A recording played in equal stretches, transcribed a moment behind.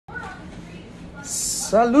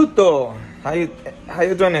Saluto! How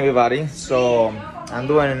you doing, everybody? So I'm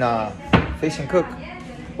doing fish and cook.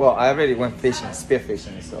 Well, I already went fishing,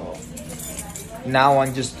 spearfishing. So now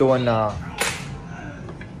I'm just doing.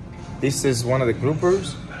 This is one of the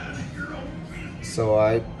groupers. So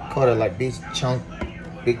I cut it like big chunk.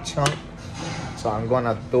 So I'm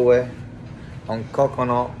gonna do it on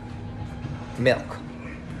coconut milk.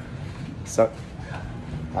 So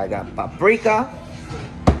I got paprika.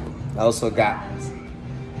 I also got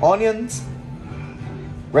onions,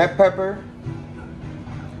 red pepper,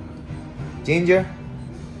 ginger,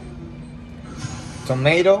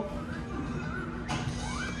 tomato,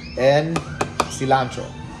 and cilantro.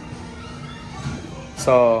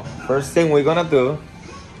 So first thing we're gonna do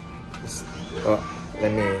is,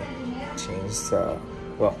 let me change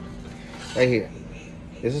well, right here.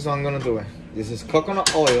 This is what I'm gonna do. This is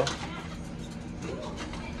coconut oil.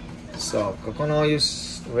 So coconut oil is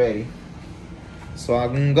ready. So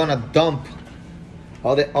I'm gonna dump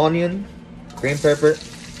all the onion, green pepper.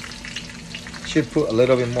 Should put a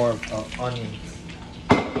little bit more onion.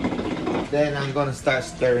 Then I'm gonna start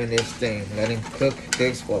stirring this thing, letting cook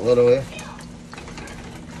this for a little bit.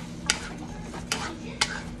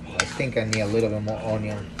 I think I need a little bit more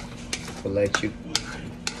onion to let you.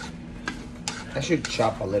 I should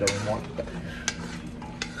chop a little bit more.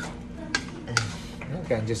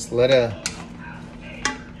 Okay, just let a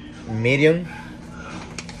medium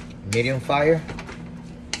fire.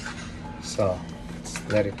 So just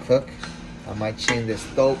let it cook. I might change the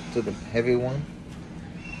stove to the heavy one.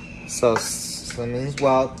 So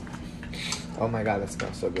meanwhile, oh my god, that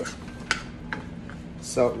smells so good.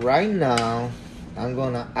 So right now I'm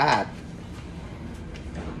gonna add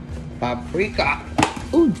paprika.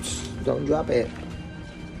 Oops, don't drop it.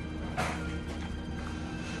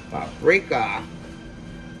 Paprika.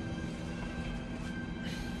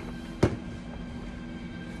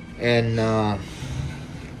 And I'm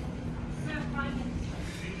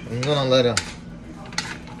gonna let it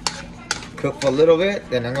cook for a little bit,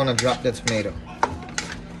 then I'm gonna drop the tomato,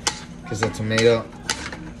 because the tomato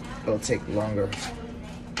will take longer.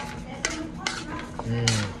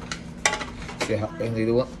 See how they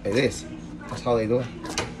do it? Like this. That's how they do it.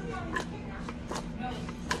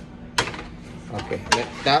 Okay, let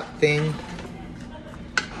that thing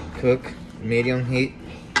cook, medium heat.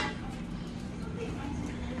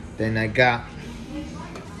 Then I got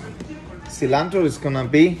cilantro is gonna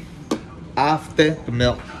be after the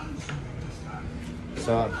milk.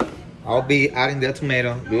 So I'll be adding the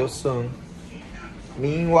tomato real soon.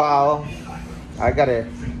 Meanwhile, I got it.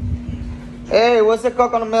 Hey, where's the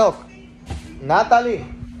coconut milk? Natalie,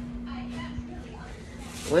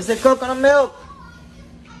 where's the coconut milk?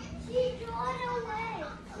 She threw it away.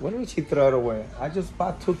 When did she throw it away? I just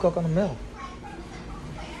bought 2 coconut milk.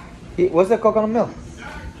 Where's the coconut milk?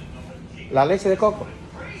 La leche de coco.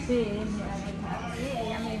 Sí,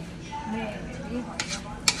 ella me dijo.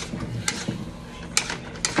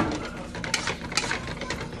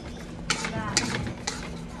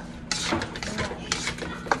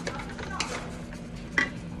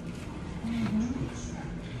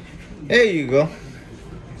 There you go.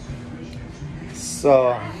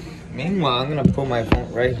 So, meanwhile, I'm gonna put my phone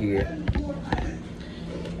right here,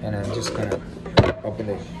 and I'm just gonna open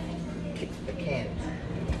the can.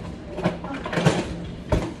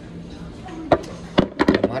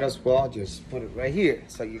 I might as well just put it right here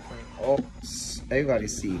so you can everybody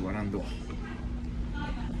see what I'm doing.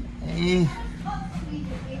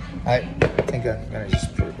 I think I'm gonna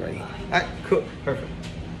just put it right here. Alright, cool, perfect.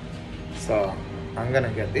 So I'm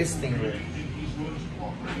gonna get this thing ready.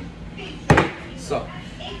 So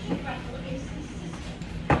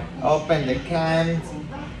open the can,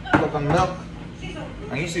 coconut milk.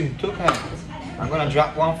 I'm using 2 cans. I'm gonna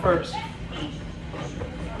drop one first,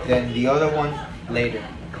 then the other one later.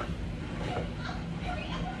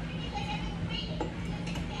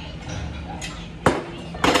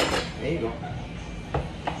 There you go.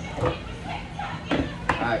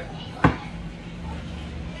 Alright.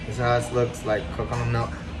 This is how it looks like, coconut milk.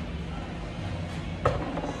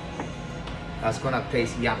 That's gonna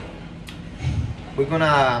taste yummy. We're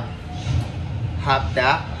gonna have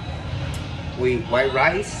that with white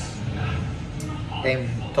rice and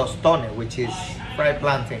tostones, which is fried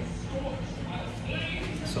plantain.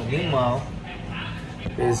 So meanwhile,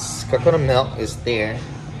 this coconut milk is there.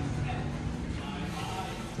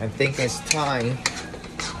 I think it's time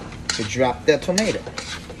to drop the tomato.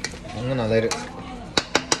 I'm gonna let it.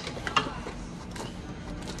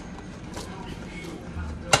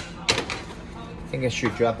 I think I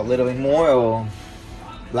should drop a little bit more, or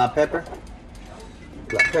black pepper.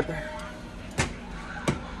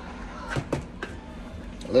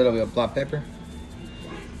 A little bit of black pepper.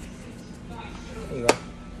 There you go.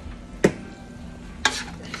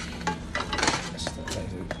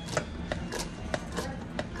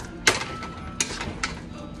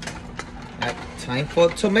 Alright, time for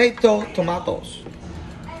tomatoes.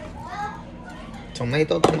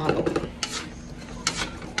 Tomato.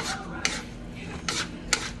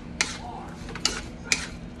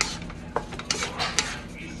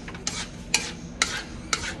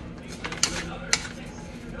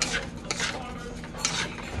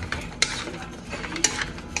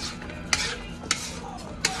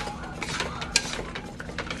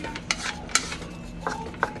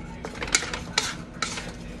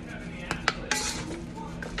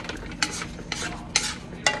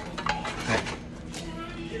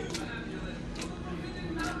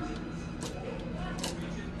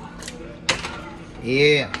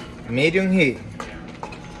 Yeah, medium heat.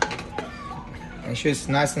 Make sure it's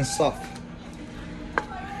nice and soft.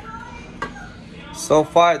 So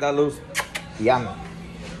far, that looks yummy.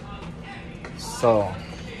 So,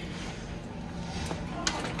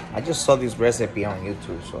 I just saw this recipe on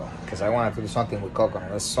YouTube, so because I wanted to do something with coconut.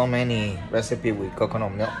 There's so many recipes with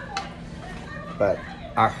coconut milk, but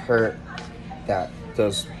I heard that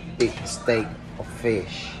those big steak of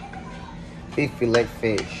fish, big fillet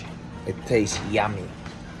fish, it tastes yummy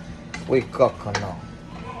with coconut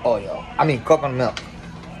oil. I mean coconut milk.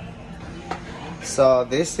 So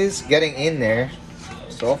this is getting in there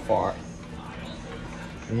so far.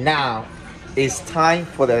 Now it's time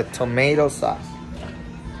for the tomato sauce.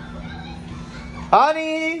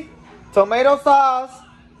 Honey, tomato sauce.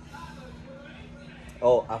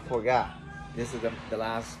 Oh, I forgot. This is the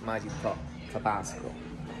last Magic Tabasco.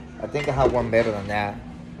 I think I have one better than that.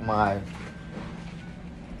 My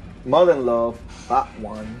mother-in-law bought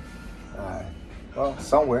one. Well,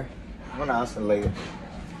 somewhere. I'm gonna ask her later.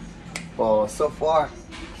 But so far,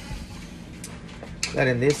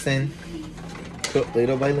 letting this in, cook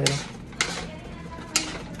little by little.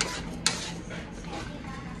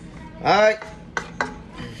 Alright.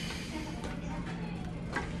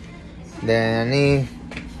 Then I need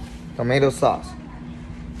tomato sauce.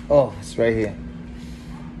 Oh, it's right here.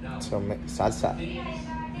 Salsa.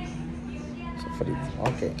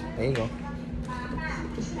 Okay, there you go.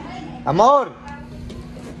 Amor!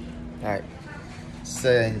 Alright.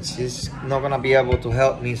 So she's not gonna be able to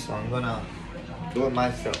help me, so I'm gonna do it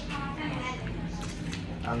myself.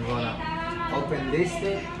 I'm gonna open this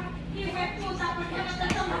thing.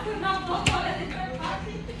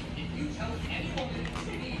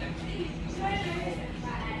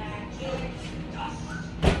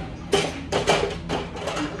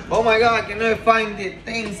 Oh my god, I cannot find the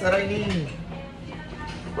things that I need.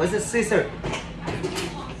 Where's the scissor?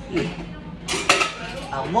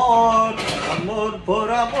 Amor, amor, por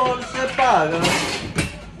amor se paga.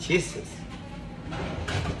 Jesus.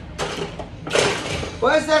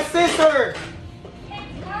 Where's the scissor?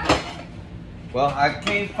 Well, I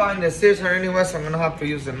can't find the scissor anywhere, so I'm gonna have to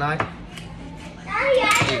use the knife. Daddy,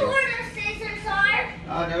 I know where the scissors are.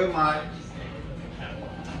 Oh, never mind.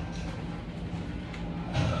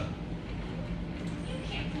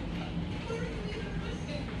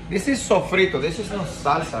 This is sofrito. This is not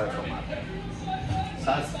salsa de tomate.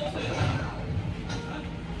 Salsa.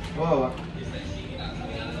 Whoa.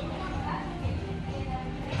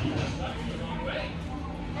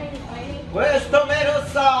 Where's tomato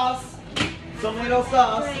sauce? Tomato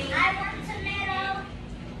sauce. I want tomato.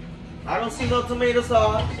 I don't see no tomato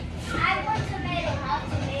sauce. I want tomato, not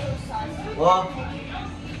tomato sauce. Well.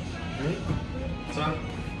 So.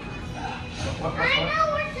 I know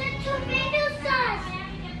where's the tomato sauce.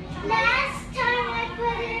 Last time I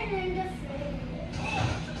put it in the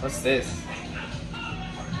fridge. What's this?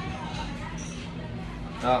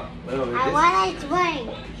 Oh, little bit. I want a drink.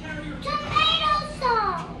 Tomato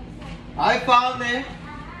sauce. I found it.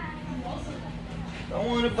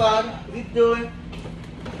 Don't worry about it. What are you doing?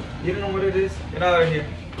 You don't know what it is? Get out of here.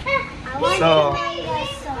 I want So- tomato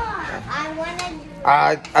sauce. I want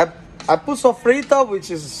I put sofrito,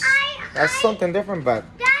 which is that's something different, but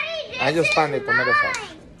Daddy, this I just found is the tomato sauce. mine.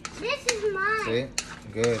 This is mine. see,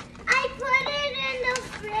 good. I put it in the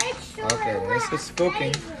fridge so Okay, it this will is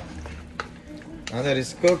cooking. flavor. Now that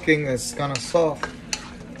it's cooking, it's kind of soft.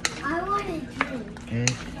 I want a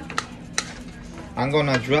drink. I'm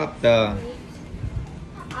gonna drop the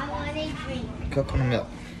I want a drink. coconut milk.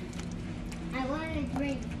 I want a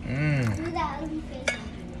drink. Mmm. Do that ugly face.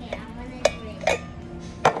 Okay, I want a drink.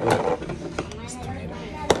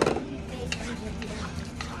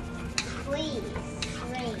 Please,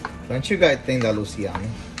 drink. Don't you guys think that looks yummy?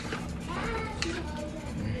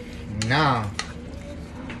 Now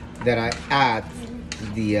that I add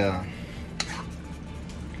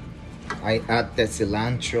I add the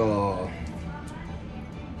cilantro.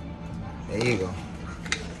 There you go.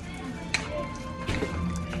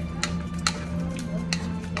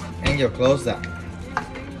 And you close that.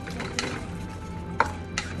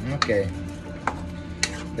 Okay.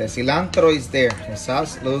 The cilantro is there. The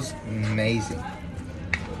sauce looks amazing.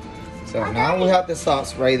 So now we have the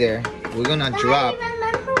sauce right there. We're gonna drop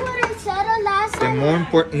remember what I said last the time? more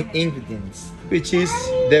important ingredients, which is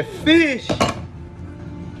the fish.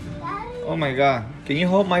 Oh my God. Can you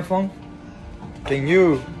hold my phone? Can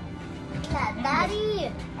you?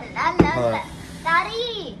 Daddy, Alright.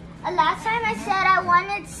 Daddy, last time I said I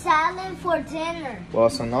wanted salad for dinner. Well,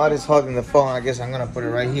 so now that it's holding the phone, I guess I'm gonna put it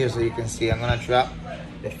right here so you can see. I'm gonna drop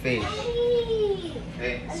the fish. Daddy,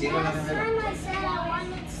 Hey, last see what I'm time doing? I said I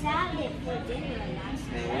wanted salad for dinner last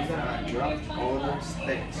time. And we're gonna drop all those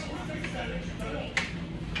things.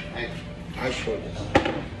 Hey, I'll show you.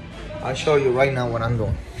 I'll show you right now what I'm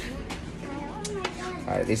doing.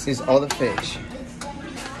 Alright, this is all the fish.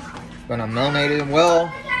 Gonna marinate it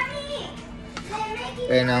well,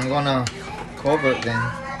 and I'm gonna cover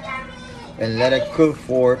them and let it cook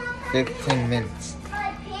for 15 minutes.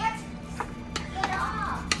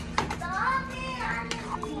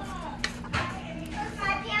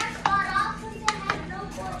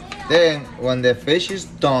 Then, when the fish is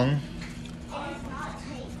done,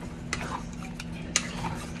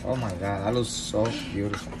 oh my God, that looks so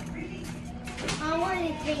beautiful. I want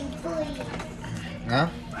to drink, please. Huh?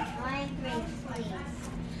 I want to drink,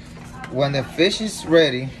 please. When the fish is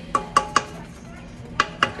ready,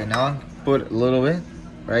 okay, now I put a little bit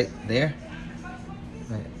right there.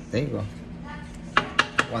 Right, there you go.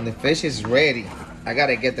 When the fish is ready, I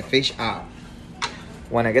gotta get the fish out.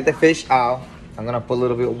 When I get the fish out, I'm gonna put a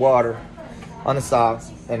little bit of water on the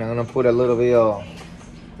sauce, and I'm gonna put a little bit of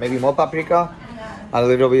maybe more paprika, a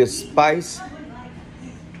little bit of spice,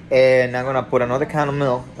 and I'm gonna put another kind of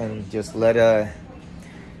milk and just let it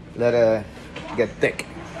get thick.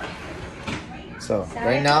 So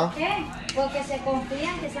right now, Porque se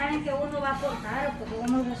confían que saben que uno va a aportar, porque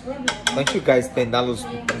uno resuelve. don't you guys think that looks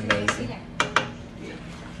amazing?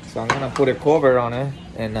 So I'm gonna put a cover on it,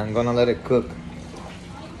 and I'm gonna let it cook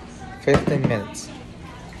 15 minutes.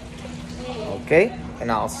 Okay, and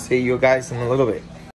I'll see you guys in a little bit.